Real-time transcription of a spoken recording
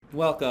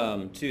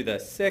Welcome to the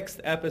 6th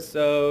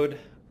episode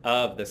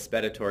of the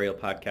Sp.Editorial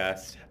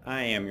podcast.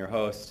 I am your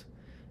host,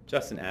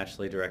 Justin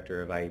Ashley,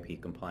 Director of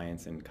IEP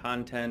Compliance and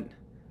Content.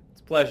 It's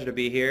a pleasure to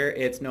be here.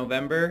 It's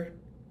November.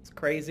 It's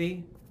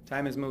crazy.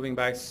 Time is moving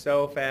by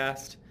so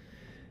fast.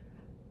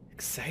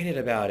 Excited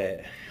about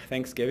it.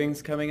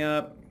 Thanksgiving's coming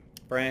up.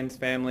 Friends,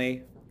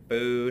 family,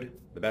 food,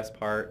 the best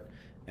part,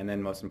 and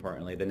then most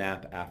importantly, the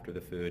nap after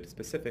the food,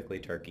 specifically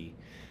turkey.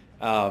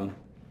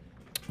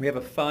 We have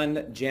a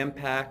fun,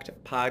 jam-packed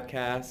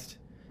podcast.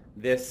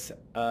 This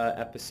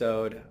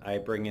episode, I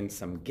bring in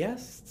some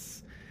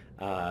guests.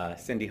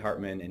 Cindy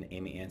Hartman and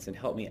Amy Anson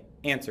help me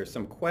answer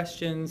some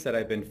questions that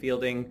I've been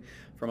fielding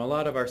from a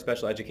lot of our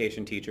special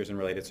education teachers and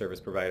related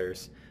service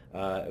providers.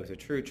 It was a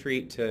true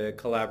treat to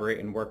collaborate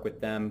and work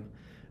with them.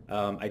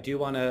 I do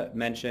want to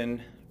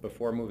mention,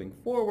 before moving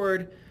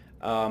forward,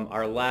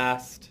 our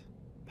last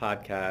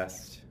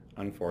podcast,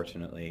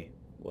 unfortunately,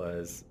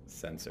 was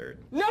censored.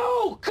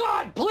 No!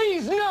 God,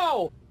 please,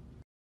 no!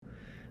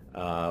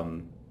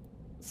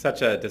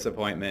 Such a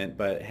disappointment,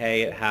 but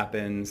hey, it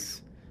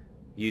happens.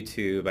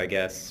 YouTube, I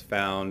guess,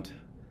 found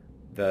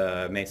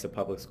the Mesa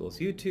Public Schools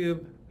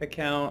YouTube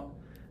account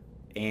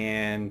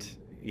and,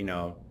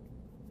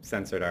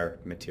 censored our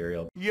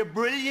material. You're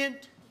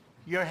brilliant.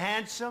 You're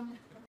handsome.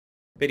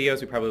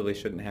 Videos we probably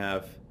shouldn't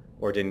have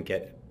or didn't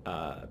get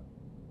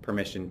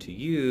permission to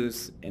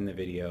use in the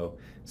video.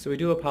 So we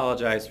do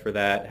apologize for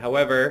that.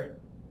 However,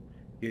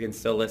 you can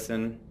still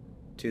listen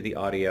to the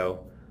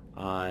audio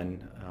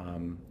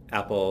on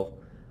Apple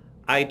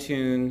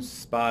iTunes,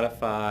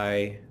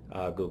 Spotify,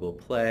 Google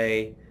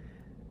Play,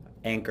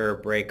 Anchor,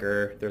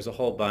 Breaker. There's a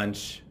whole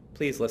bunch.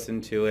 Please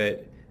listen to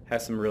it.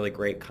 Has some really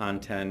great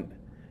content.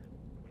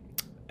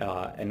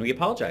 And we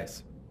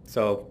apologize.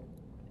 So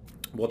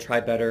we'll try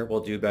better. We'll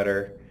do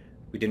better.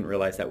 We didn't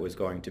realize that was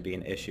going to be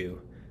an issue.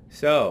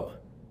 So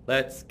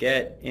let's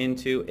get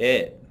into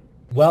it.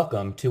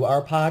 Welcome to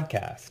our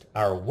podcast.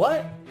 Our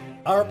what?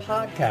 Our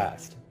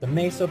podcast, the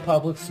Mesa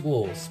Public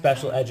Schools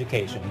Special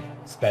Education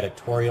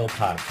Sp.Editorial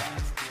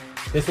podcast.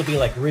 This will be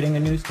like reading a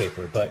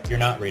newspaper, but you're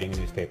not reading a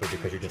newspaper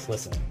because you're just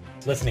listening.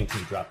 Listening to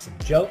me drop some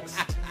jokes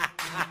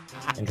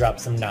and drop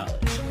some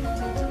knowledge.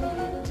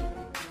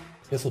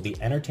 This will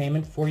be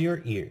entertainment for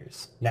your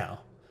ears. Now,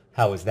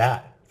 how was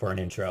that for an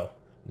intro?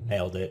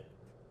 Nailed it.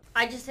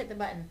 I just hit the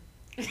button.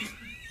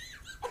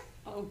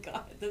 Oh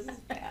God, this is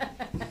bad.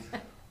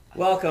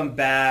 Welcome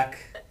back.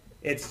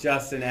 It's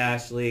Justin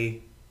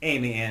Ashley,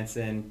 Amy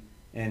Anson,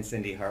 and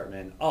Cindy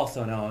Hartman,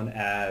 also known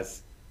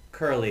as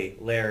Curly,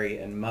 Larry,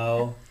 and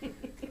Mo.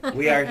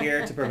 We are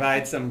here to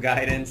provide some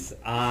guidance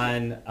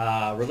on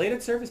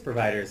related service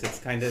providers. It's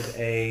kind of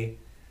a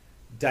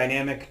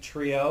dynamic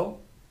trio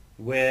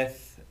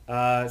with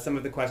some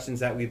of the questions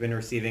that we've been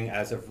receiving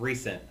as of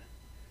recent.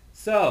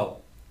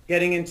 So,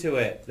 getting into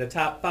it, the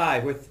top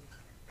 5 with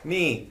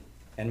me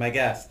and my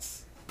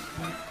guests.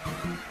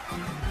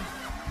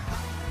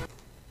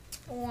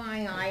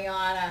 Why I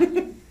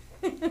oughta.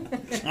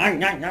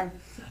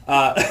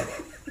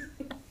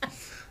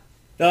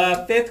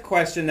 The 5th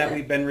question that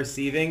we've been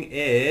receiving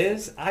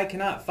is, I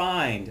cannot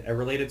find a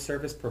related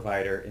service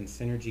provider in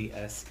Synergy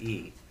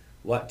SE.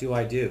 What do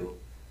I do?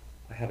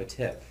 I have a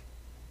tip.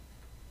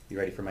 You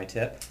ready for my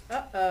tip?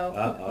 Uh-oh.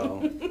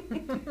 Uh-oh.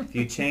 If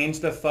you change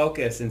the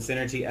focus in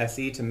Synergy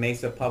SE to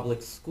Mesa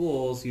Public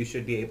Schools, you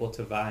should be able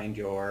to find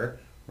your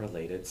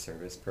related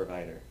service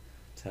provider.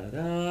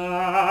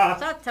 Ta-da!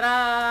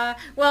 Ta-ta!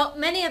 Well,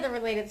 many of the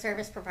related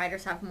service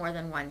providers have more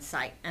than one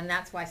site, and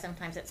that's why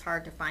sometimes it's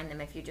hard to find them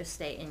if you just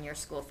stay in your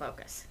school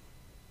focus.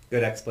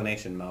 Good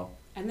explanation, Mo.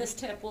 And this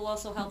tip will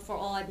also help for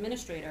all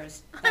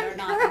administrators that are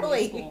not Curly.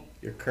 in the school.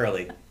 You're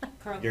Curly.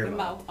 You're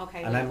Mo.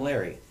 Okay. And I'm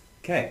Larry.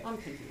 Okay. I'm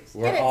confused.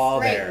 We're Get it all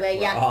straight, there. will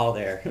We're ya? all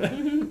there.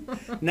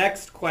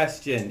 Next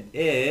question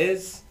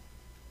is,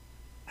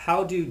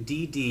 how do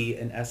DD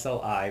and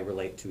SLI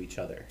relate to each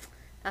other?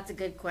 That's a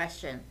good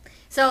question.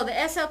 So the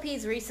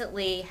SLPs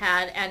recently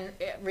had, and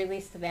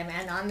released to them,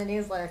 and on the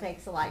newsletter,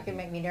 thanks a lot, you can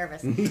make me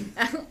nervous.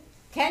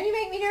 Can you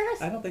make me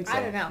nervous? I don't think so.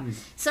 I don't know.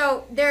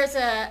 So there's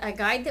a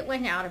guide that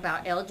went out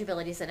about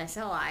eligibilities at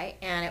SLI,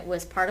 and it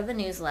was part of the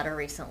newsletter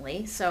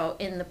recently. So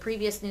in the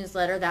previous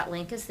newsletter, that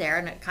link is there,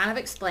 and it kind of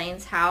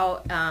explains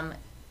how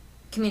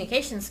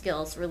communication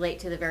skills relate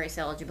to the various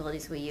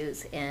eligibilities we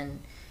use in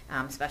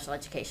special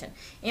education.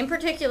 In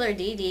particular,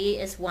 DD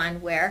is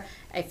one where,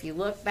 if you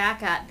look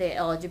back at the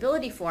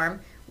eligibility form,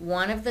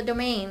 one of the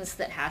domains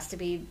that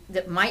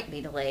might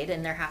be delayed,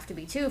 and there have to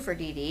be 2 for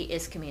DD,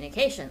 is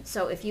communication.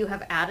 So if you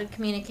have added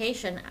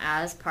communication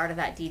as part of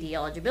that DD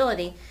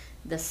eligibility,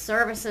 the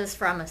services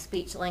from a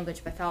speech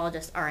language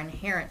pathologist are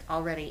inherent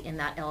already in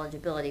that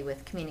eligibility,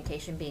 with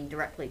communication being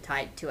directly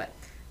tied to it.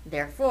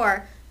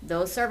 Therefore,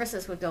 those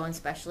services would go in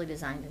specially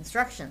designed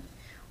instruction.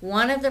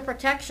 One of the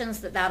protections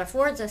that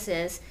affords us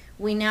is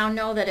we now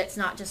know that it's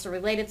not just a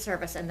related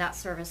service, and that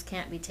service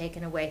can't be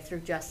taken away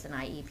through just an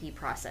IEP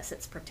process.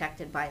 It's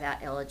protected by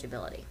that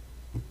eligibility.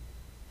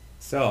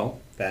 So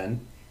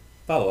then,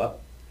 follow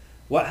up.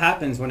 What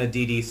happens when a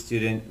DD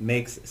student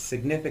makes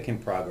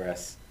significant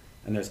progress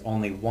and there's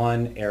only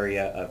one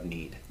area of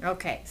need.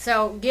 Okay,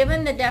 so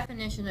given the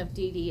definition of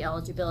DD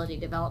eligibility,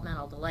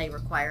 developmental delay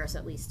requires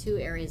at least 2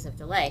 areas of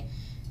delay.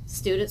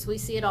 Students, we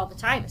see it all the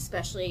time,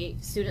 especially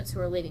students who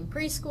are leaving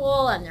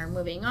preschool and they're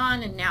moving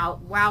on, and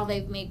now, wow,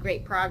 they've made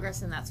great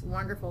progress and that's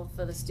wonderful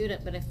for the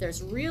student, but if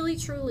there's really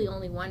truly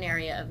only one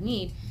area of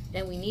need,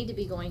 then we need to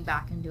be going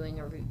back and doing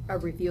a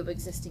review of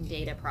existing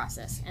data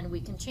process. And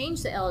we can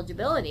change the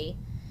eligibility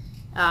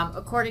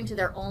according to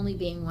there only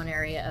being one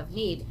area of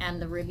need,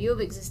 and the review of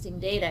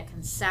existing data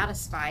can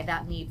satisfy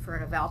that need for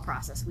an eval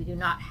process. We do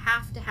not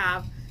have to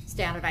have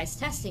standardized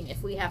testing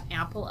if we have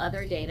ample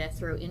other data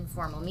through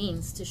informal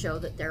means to show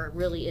that there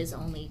really is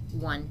only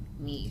one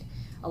need.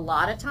 A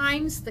lot of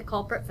times the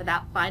culprit for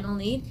that final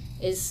need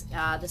is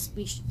the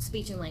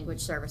speech and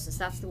language services.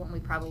 That's the one we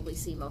probably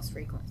see most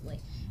frequently.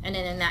 And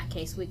then in that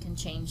case we can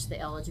change the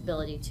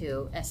eligibility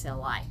to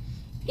SLI.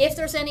 If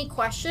there's any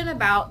question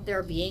about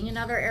there being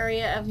another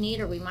area of need,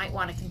 or we might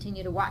want to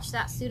continue to watch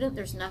that student,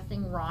 there's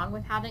nothing wrong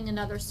with having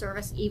another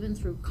service even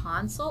through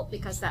consult,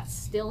 because that's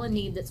still a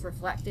need that's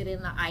reflected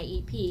in the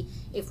IEP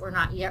if we're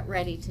not yet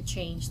ready to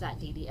change that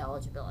DD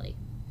eligibility.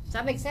 Does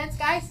that make sense,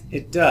 guys?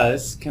 It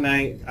does.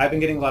 I've been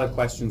getting a lot of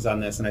questions on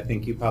this, and I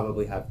think you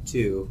probably have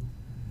too.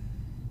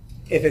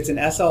 If it's an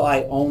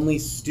SLI only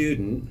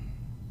student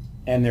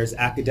and there's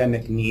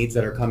academic needs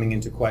that are coming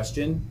into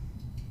question,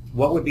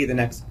 what would be the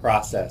next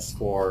process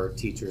for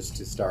teachers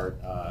to start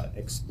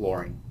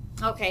exploring?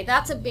 Okay,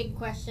 that's a big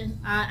question,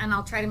 and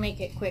I'll try to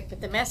make it quick,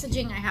 but the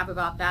messaging I have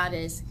about that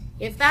is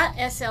if that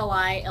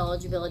SLI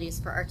eligibility is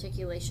for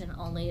articulation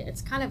only,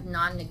 it's kind of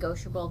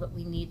non-negotiable that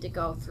we need to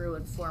go through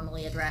and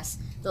formally address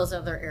those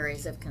other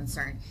areas of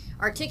concern.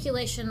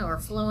 Articulation or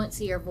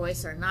fluency or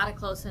voice are not a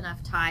close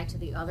enough tie to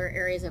the other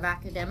areas of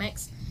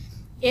academics.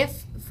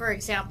 If, for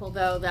example,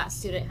 though, that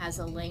student has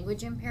a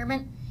language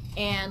impairment,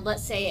 and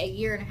let's say 1.5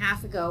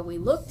 years ago we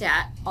looked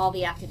at all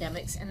the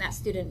academics and that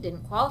student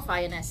didn't qualify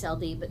in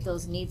SLD, but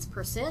those needs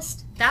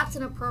persist, that's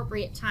an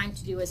appropriate time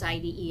to do as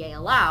IDEA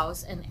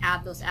allows and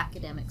add those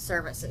academic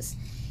services.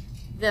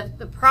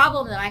 The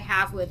problem that I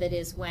have with it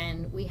is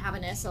when we have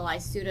an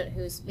SLI student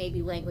who's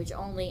maybe language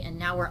only and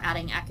now we're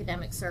adding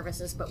academic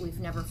services, but we've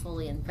never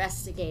fully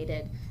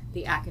investigated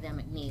the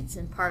academic needs.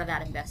 And part of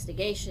that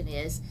investigation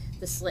is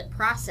the SLIT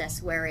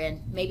process,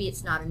 wherein maybe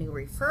it's not a new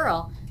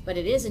referral, but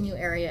it is a new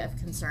area of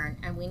concern,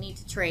 and we need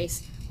to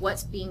trace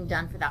what's being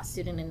done for that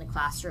student in the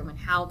classroom and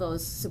how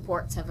those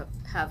supports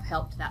have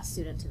helped that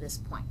student to this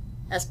point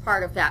as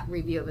part of that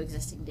review of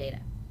existing data.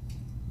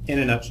 In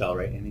a nutshell,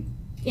 right, Amy?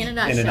 In a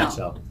nutshell. In a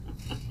nutshell.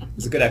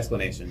 It's a good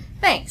explanation.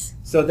 Thanks.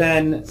 So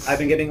then I've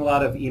been getting a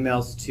lot of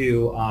emails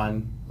too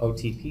on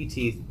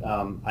OT-PT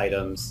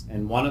items,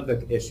 and one of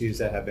the issues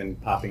that have been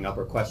popping up,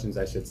 or questions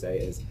I should say,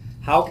 is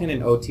how can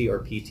an OT or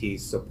PT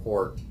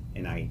support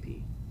an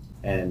IEP?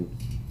 And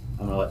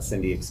I'm going to let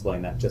Cindy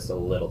explain that just a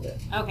little bit.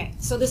 Okay,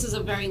 so this is a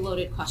very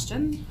loaded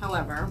question.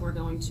 However, we're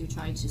going to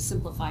try to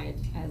simplify it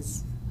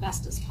as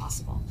best as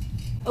possible.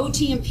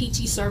 OT and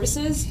PT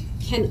services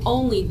can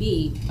only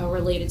be a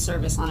related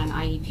service on an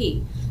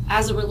IEP.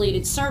 As a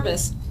related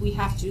service, we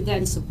have to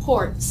then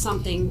support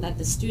something that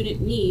the student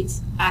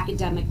needs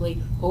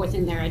academically or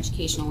within their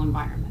educational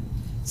environment.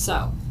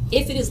 So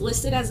if it is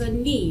listed as a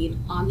need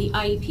on the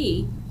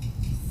IEP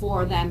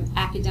for them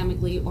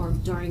academically or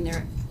during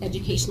their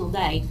educational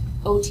day,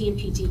 OT and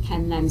PT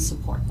can then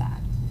support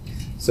that.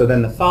 So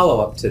then the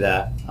follow-up to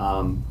that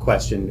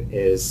question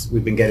is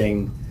we've been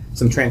getting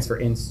some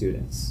transfer-in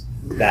students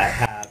that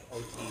have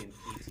OT and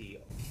PT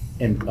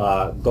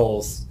and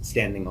goals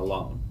standing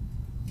alone.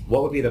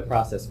 What would be the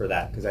process for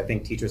that? Because I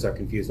think teachers are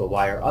confused. Well,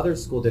 why are other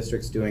school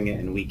districts doing it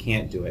and we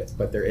can't do it?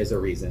 But there is a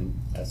reason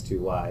as to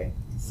why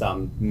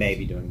some may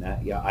be doing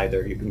that. Yeah,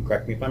 either, you can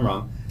correct me if I'm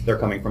wrong, they're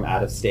coming from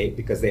out of state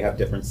because they have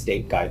different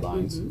state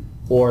guidelines,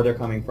 or they're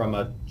coming from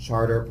a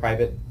charter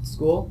private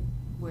school.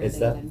 Where Is they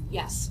that? then,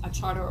 yes, a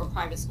charter or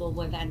private school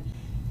would then,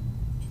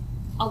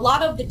 a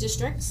lot of the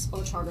districts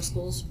or charter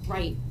schools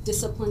write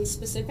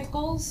discipline-specific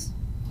goals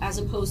as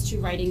opposed to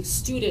writing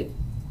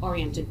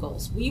student-oriented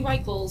goals. We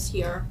write goals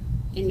here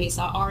in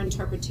Mesa. Our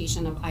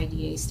interpretation of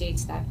IDEA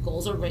states that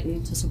goals are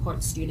written to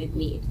support student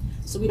need.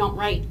 So we don't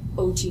write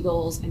OT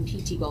goals and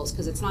PT goals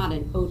because it's not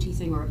an OT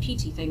thing or a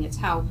PT thing. It's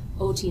how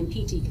OT and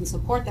PT can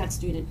support that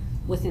student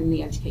within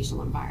the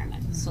educational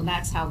environment. So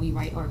that's how we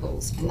write our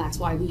goals, and that's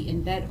why we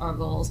embed our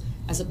goals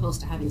as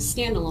opposed to having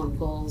standalone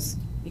goals,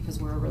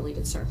 because we're a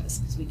related service,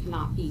 because we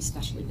cannot be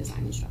specially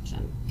designed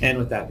instruction. And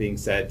with that being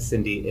said,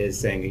 Cindy is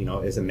saying,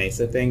 is a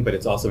Mesa thing, but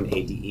it's also an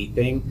ADE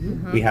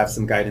thing. We have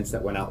some guidance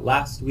that went out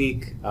last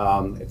week.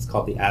 It's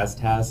called the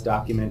ASTAS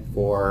document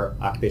for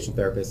occupational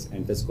therapists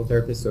and physical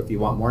therapists. So if you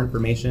want more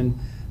information,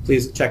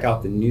 please check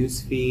out the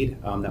news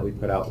feed that we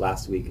put out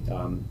last week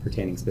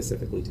pertaining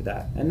specifically to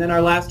that. And then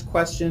our last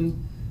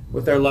question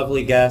with our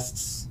lovely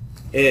guests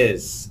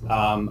is,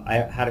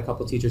 I had a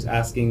couple teachers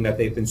asking that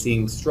they've been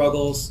seeing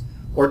struggles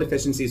or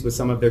deficiencies with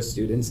some of their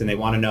students, and they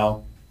want to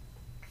know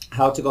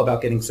how to go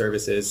about getting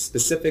services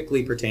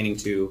specifically pertaining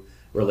to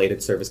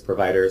related service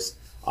providers.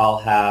 I'll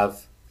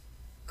have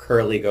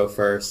Curly go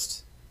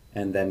first,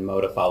 and then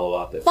Mo to follow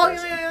up if Well,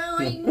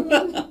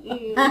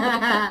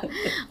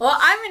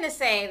 I'm going to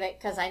say that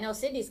because I know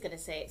Cindy's going to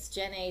say it's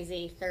Gen AZ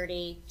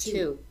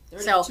 32.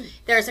 So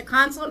there's a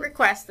consulate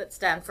request that's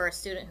done for a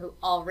student who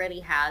already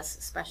has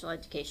special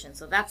education.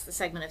 So that's the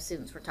segment of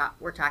students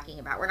we're talking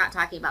about. We're not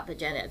talking about the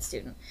Gen Ed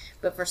student.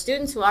 But for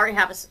students who already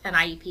have an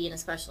IEP and a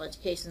special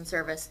education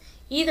service,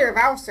 either of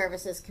our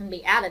services can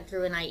be added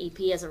through an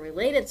IEP as a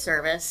related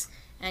service,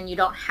 and you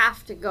don't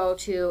have to go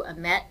to a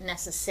MET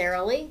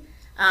necessarily.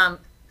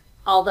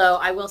 Although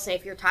I will say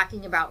if you're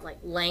talking about like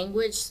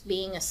language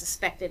being a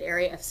suspected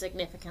area of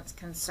significant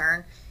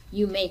concern,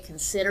 you may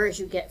consider as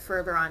you get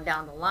further on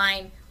down the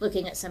line,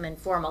 looking at some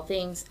informal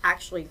things,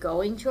 actually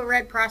going to a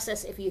RED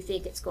process if you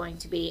think it's going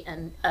to be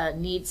a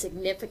need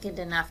significant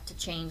enough to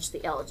change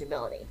the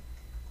eligibility.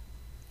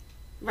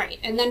 Right,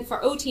 and then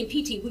for OT and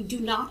PT, we do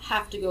not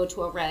have to go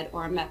to a RED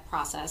or a MET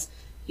process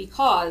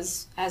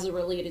because as a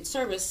related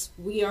service,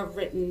 we are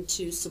written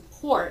to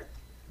support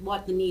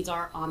what the needs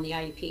are on the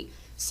IEP.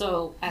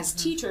 So as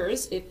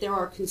teachers, if there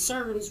are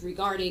concerns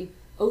regarding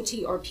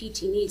OT or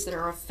PT needs that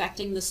are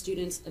affecting the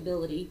student's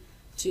ability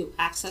to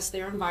access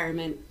their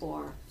environment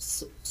or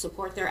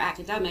support their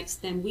academics,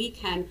 then we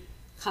can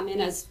come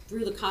in as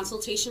through the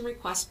consultation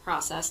request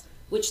process,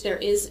 which there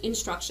is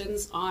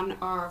instructions on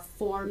our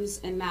forms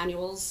and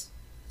manuals.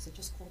 Is it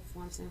just called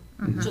forms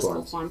now? Just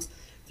called forms.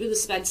 Through the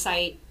Sp.Ed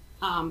site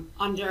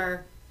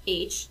under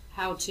H,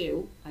 how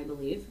to, I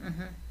believe.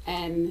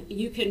 And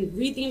you can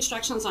read the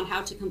instructions on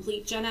how to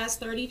complete Gen AS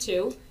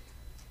 32,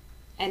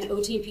 and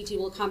OT and PT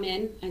will come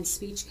in, and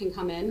speech can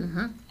come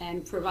in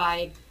and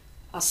provide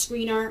a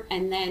screener,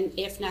 and then,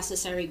 if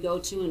necessary, go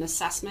to an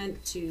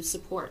assessment to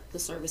support the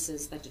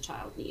services that the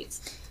child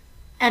needs.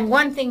 And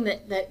one thing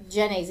that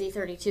Gen AZ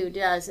 32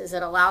 does is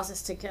it allows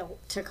us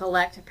to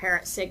collect a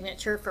parent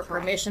signature for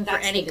permission for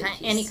any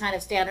kind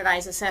of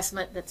standardized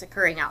assessment that's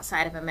occurring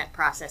outside of a MET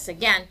process.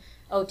 Again,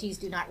 OTs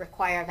do not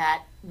require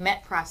that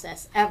MET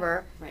process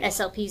ever. Right.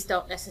 SLPs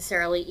don't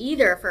necessarily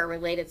either for a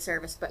related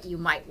service, but you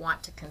might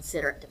want to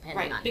consider it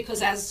depending on.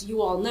 Because as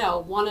you all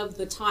know, one of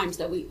the times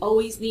that we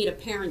always need a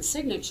parent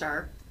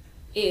signature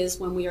is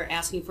when we are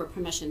asking for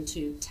permission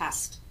to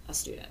test a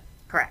student.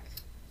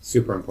 Correct.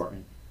 Super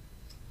important.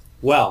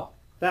 Well,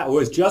 that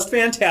was just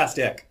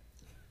fantastic.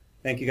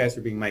 Thank you guys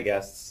for being my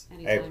guests.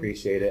 Anytime. I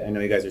appreciate it. I know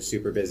you guys are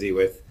super busy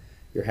with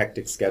your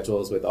hectic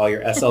schedules with all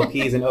your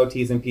SLPs and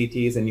OTs and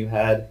PTs, and you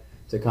had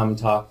to come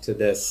talk to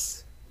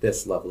this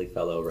lovely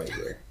fellow right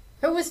here.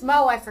 Who was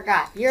Mo? I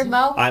forgot. You're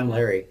Mo? I'm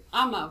Larry.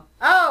 I'm Mo.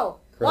 Oh,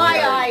 why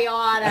Larry. I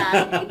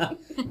oughta.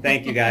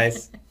 Thank you,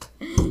 guys.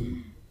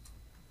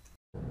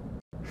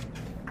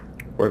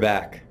 We're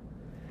back.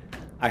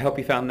 I hope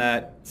you found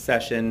that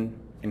session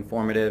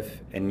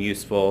informative and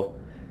useful.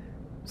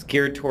 It's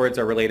geared towards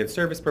our related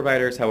service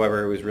providers.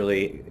 However, it was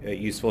really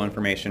useful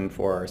information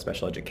for our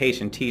special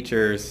education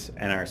teachers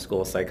and our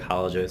school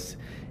psychologists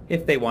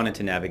if they wanted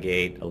to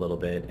navigate a little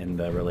bit in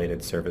the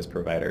related service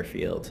provider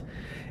field.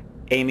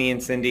 Amy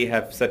and Cindy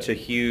have such a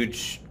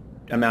huge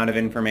amount of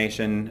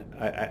information.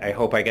 I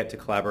hope I get to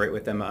collaborate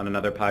with them on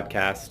another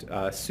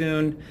podcast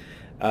soon.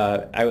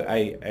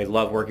 I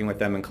love working with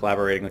them and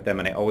collaborating with them,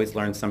 and I always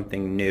learn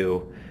something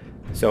new.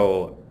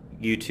 So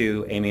you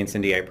two, Amy and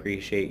Cindy, I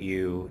appreciate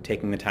you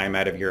taking the time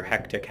out of your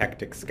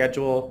hectic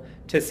schedule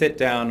to sit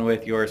down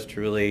with yours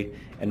truly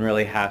and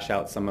really hash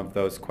out some of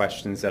those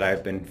questions that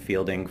I've been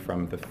fielding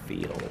from the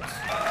field.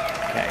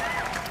 Okay.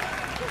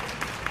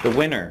 The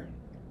winner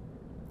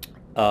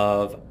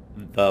of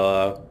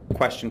the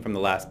question from the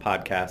last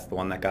podcast, the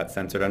one that got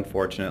censored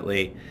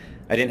unfortunately,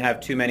 I didn't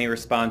have too many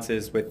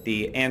responses with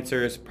the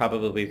answers,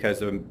 probably because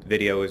the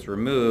video was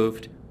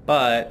removed,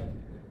 but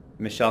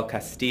Michelle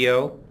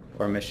Castillo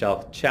or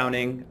Michelle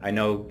Chowning, I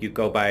know you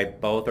go by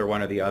both or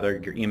one or the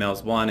other. Your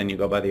email's one and you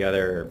go by the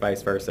other, or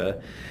vice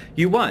versa.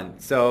 You won,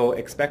 so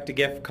expect a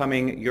gift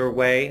coming your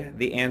way.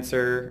 The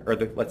answer, or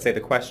let's say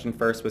the question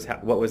first was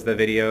what was the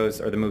videos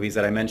or the movies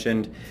that I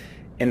mentioned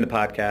in the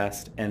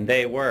podcast, and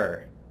they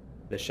were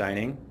The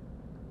Shining,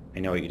 I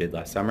Know What You Did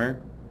Last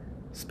Summer,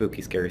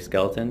 Spooky Scary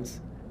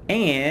Skeletons,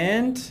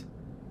 and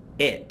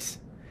It.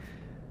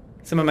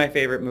 Some of my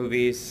favorite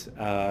movies.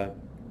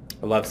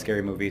 I love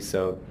scary movies,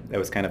 so that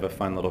was kind of a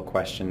fun little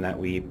question that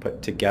we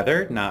put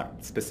together, not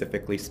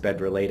specifically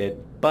Sp.Ed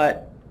related,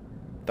 but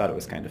thought it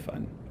was kind of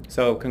fun.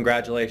 So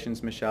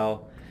congratulations,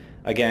 Michelle.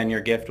 Again,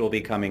 your gift will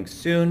be coming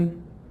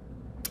soon.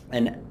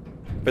 And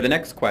for the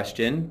next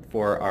question,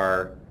 for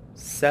our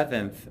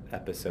 7th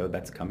episode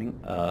that's coming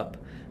up,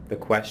 the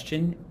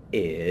question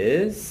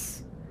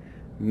is,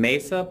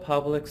 Mesa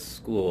Public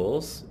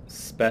Schools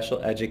Special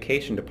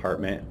Education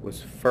Department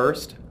was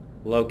first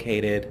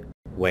located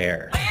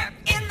where?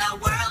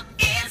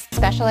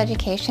 Special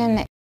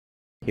education.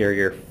 Here are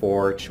your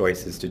 4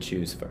 choices to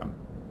choose from.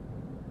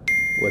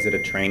 Was it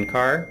a train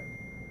car,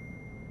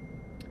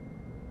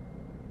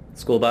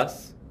 school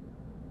bus,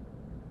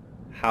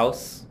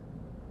 house,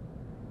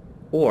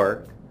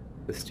 or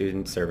the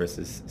Student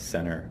Services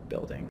Center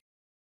building?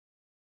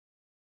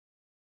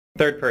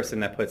 Third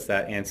person that puts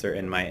that answer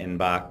in my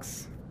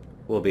inbox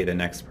will be the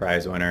next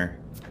prize winner.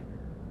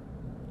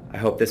 I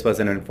hope this was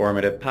an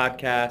informative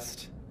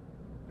podcast.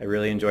 I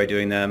really enjoy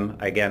doing them.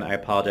 Again, I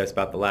apologize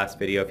about the last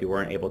video. If you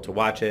weren't able to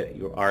watch it,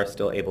 you are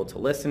still able to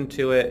listen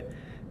to it.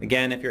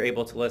 Again, if you're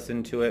able to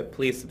listen to it,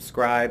 please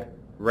subscribe,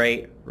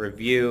 rate,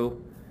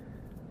 review.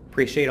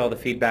 Appreciate all the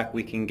feedback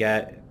we can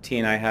get. T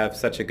and I have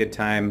such a good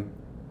time,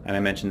 and I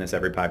mention this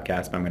every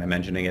podcast, but I'm going to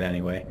mention it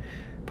again,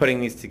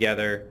 putting these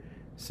together.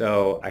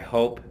 So I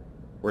hope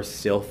we're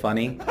still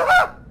funny.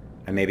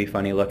 I may be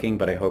funny looking,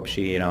 but I hope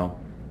she,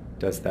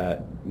 does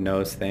that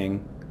nose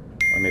thing,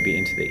 or maybe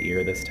into the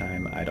ear this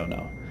time. I don't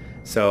know.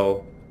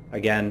 So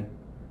again,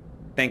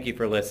 thank you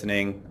for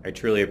listening. I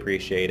truly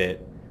appreciate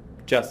it.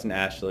 Justin,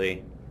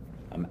 Ashley,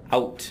 I'm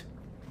out.